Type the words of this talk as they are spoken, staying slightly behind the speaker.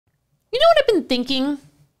You know what I've been thinking?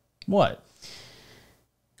 What?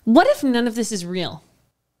 What if none of this is real?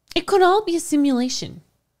 It could all be a simulation.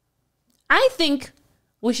 I think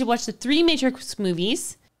we should watch the 3 Matrix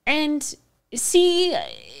movies and see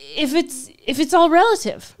if it's all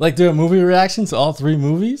relative. Like do a movie reaction to all 3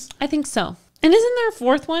 movies? I think so. And isn't there a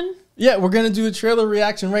 4th one? Yeah, we're going to do a trailer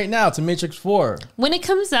reaction right now to Matrix 4. When it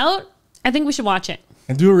comes out, I think we should watch it.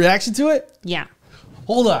 And do a reaction to it? Yeah.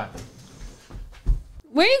 Hold on.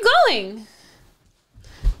 Where are you going?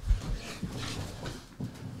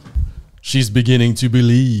 She's beginning to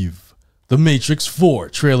believe. The Matrix 4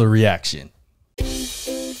 trailer reaction.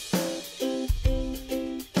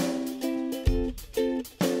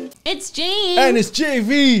 It's Jane. And it's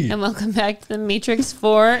JV. And welcome back to the Matrix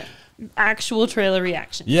 4 actual trailer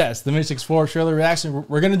reaction. Yes, the Matrix 4 trailer reaction.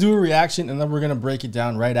 We're going to do a reaction and then we're going to break it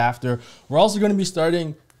down right after. We're also going to be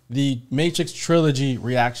starting the Matrix trilogy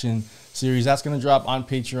reaction series. That's going to drop on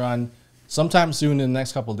Patreon sometime soon in the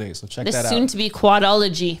next couple of days. So check that out. Soon to be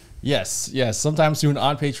quadology. Yes, sometime soon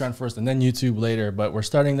on Patreon first and then YouTube later. But we're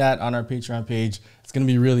starting that on our Patreon page. It's going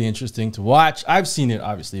to be really interesting to watch. I've seen it,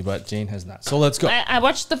 obviously, but Jane has not. So let's go. I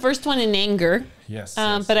watched the first one in anger. Yes.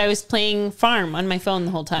 But I was playing Farm on my phone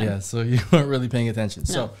the whole time. Yeah, so you weren't really paying attention.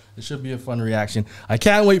 No. So it should be a fun reaction. I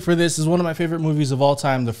can't wait for this. It's one of my favorite movies of all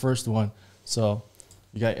time, the first one. So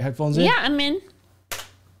you got your headphones in? Yeah, I'm in.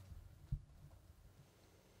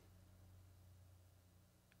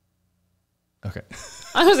 Okay.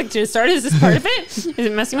 I was like, to start, is this part of it? Is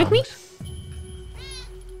it messing with me?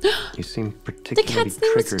 You seem particularly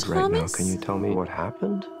triggered right now. Can you tell me what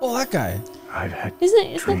happened? Oh, that guy. I've had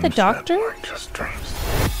Isn't it the doctor? Just dreams.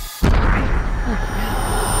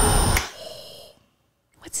 Oh,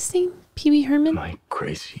 what's his name? Pee-wee Herman? Am I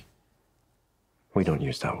crazy? We don't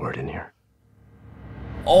use that word in here.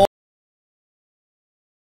 Oh.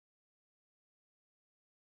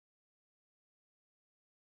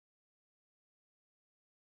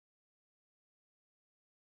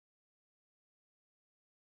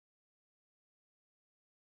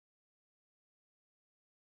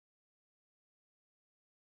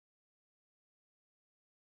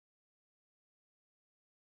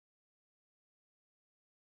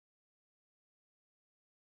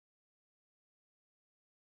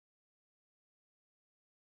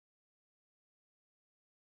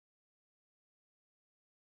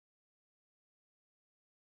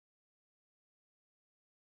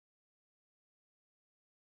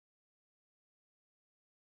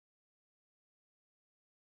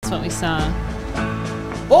 That's what we saw.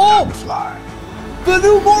 Oh! The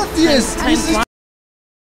new Morpheus!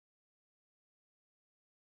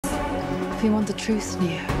 If you want the truth,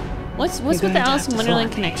 Neo. What's with the Alice in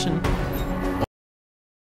Wonderland connection?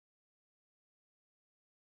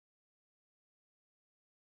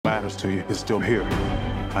 Matters to you is still here.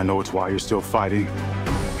 I know it's why you're still fighting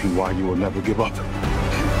and why you will never give up.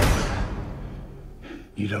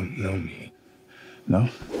 You don't know me, no?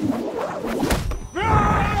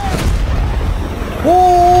 Oh!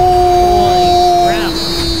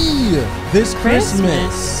 This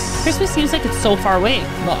Christmas. Christmas seems like it's so far away.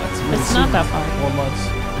 No, it's not that far. 4 months.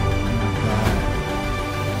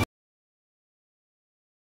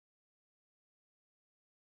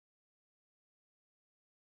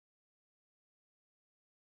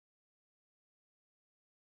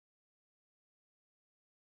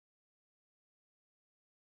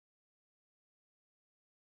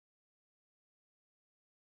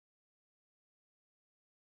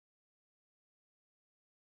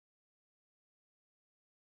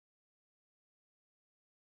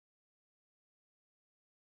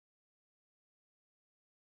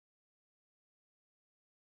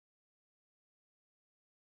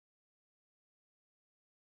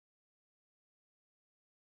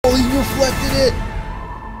 Oh, he reflected it.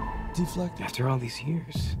 Deflected. After all these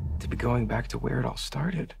years, to be going back to where it all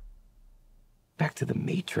started. Back to the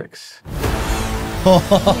Matrix. I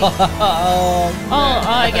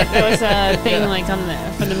guess there was a thing like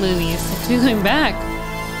for the movies. Going back.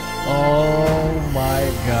 Oh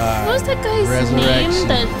my God. What was that guy's name?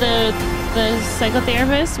 The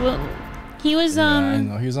psychotherapist? Well, he was I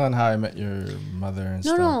know. He was on How I Met Your Mother and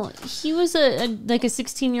stuff. No, he was like a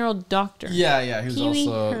 16-year-old doctor. Yeah, he was Pee-wee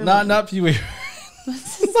also Herman. not Pee-wee.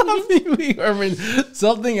 Not Pee-wee Herman.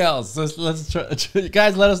 Something else. Let's try.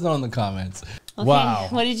 Guys, let us know in the comments. Okay. Wow.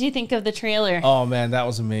 What did you think of the trailer? Oh man, that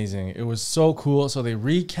was amazing. It was so cool. So they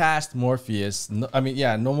recast Morpheus.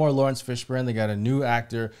 No more Lawrence Fishburne. They got a new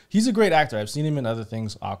actor. He's a great actor. I've seen him in other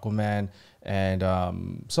things, Aquaman and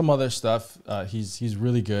some other stuff. He's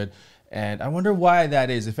really good. And I wonder why that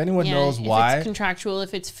is. If anyone knows why. If it's contractual,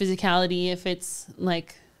 if it's physicality, if it's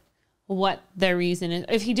like what their reason is.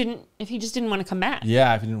 If he just didn't want to come back.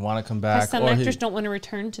 Yeah, if he didn't want to come back. Some actors don't want to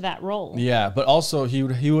return to that role. Yeah, but also he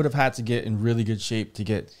would have had to get in really good shape to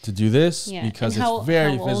do this because it's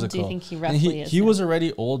very physical. How old do you think he roughly is? He was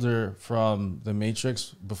already older from The Matrix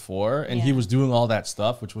before, and he was doing all that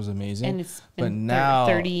stuff, which was amazing. And it's been now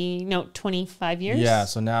 25 years. Yeah,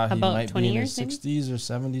 so now he about might 20 be in years, his 60s or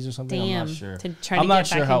 70s or something. Damn, I'm not sure. I'm not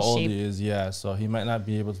sure how old he is. Yeah, so he might not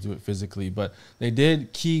be able to do it physically, but they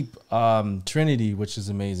did keep Trinity, which is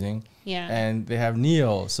amazing. Yeah. And they have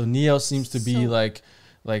Neo. So Neo seems to be like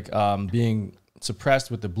being suppressed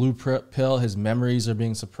with the blue pill. His memories are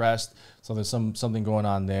being suppressed. So there's something going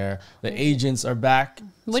on there. The agents are back.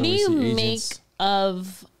 What do you make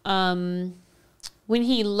of when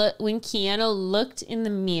Keanu looked in the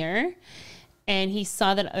mirror and he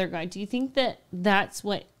saw that other guy? Do you think that that's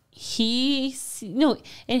what no,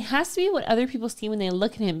 it has to be what other people see when they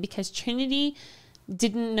look at him, because Trinity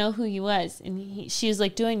didn't know who he was, and she was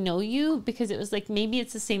like, do I know you? Because it was like, maybe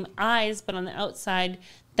it's the same eyes, but on the outside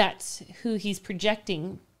that's who he's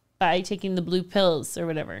projecting by taking the blue pills or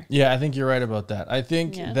whatever. Yeah, I think you're right about that. I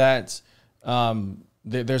think that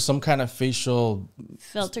there's some kind of facial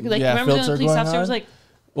filter. Like, remember the police officer was like,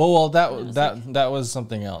 well, that was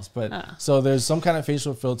something else. But so there's some kind of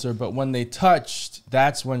facial filter. But when they touched,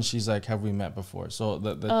 that's when she's like, "Have we met before?" So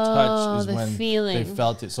the touch is when they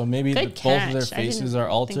felt it. So maybe both of their faces are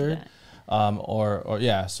altered, or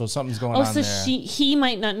yeah. So something's going on there. So he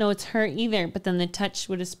might not know it's her either, but then the touch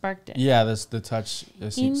would have sparked it. Yeah, the touch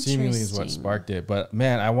seemingly is what sparked it. But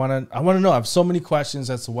man, I wanna know. I have so many questions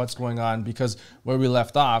as to what's going on, because where we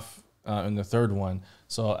left off in the third one.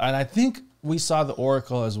 So, and I think we saw the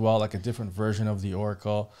Oracle as well, like a different version of the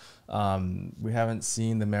Oracle. We haven't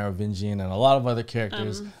seen the Merovingian and a lot of other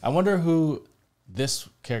characters. I wonder who this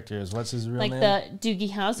character is. What's his real name? Like the Doogie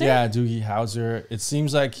Howser? Yeah, Doogie Howser. It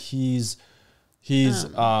seems like he's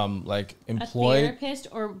like employed. A therapist,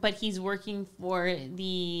 but he's working for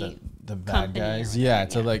the bad guys. Yeah,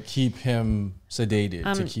 to like keep him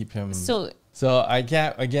sedated, to keep him. So I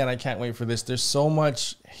can't wait for this. There's so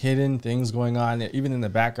much hidden things going on. Even in the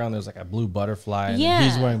background, there's like a blue butterfly, and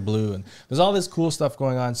he's wearing blue, and there's all this cool stuff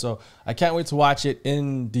going on. So I can't wait to watch it.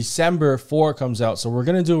 In December, 4 comes out. So we're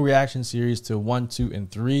gonna do a reaction series to 1, 2,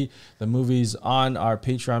 and 3. The movie's on our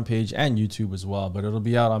Patreon page and YouTube as well, but it'll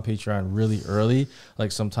be out on Patreon really early,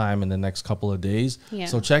 like sometime in the next couple of days. Yeah.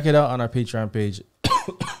 So check it out on our Patreon page.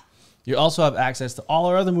 You also have access to all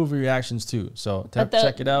our other movie reactions too. So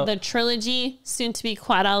check it out. The trilogy, soon to be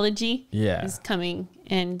quadology, is coming.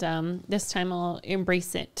 And this time I'll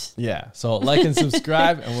embrace it. Yeah. So like and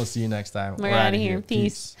subscribe, and we'll see you next time. We're out of here.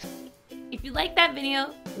 Peace. If you like that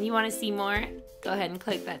video and you want to see more, go ahead and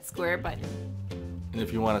click that square button. And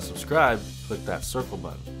if you want to subscribe, click that circle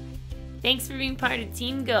button. Thanks for being part of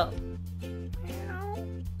Team Go.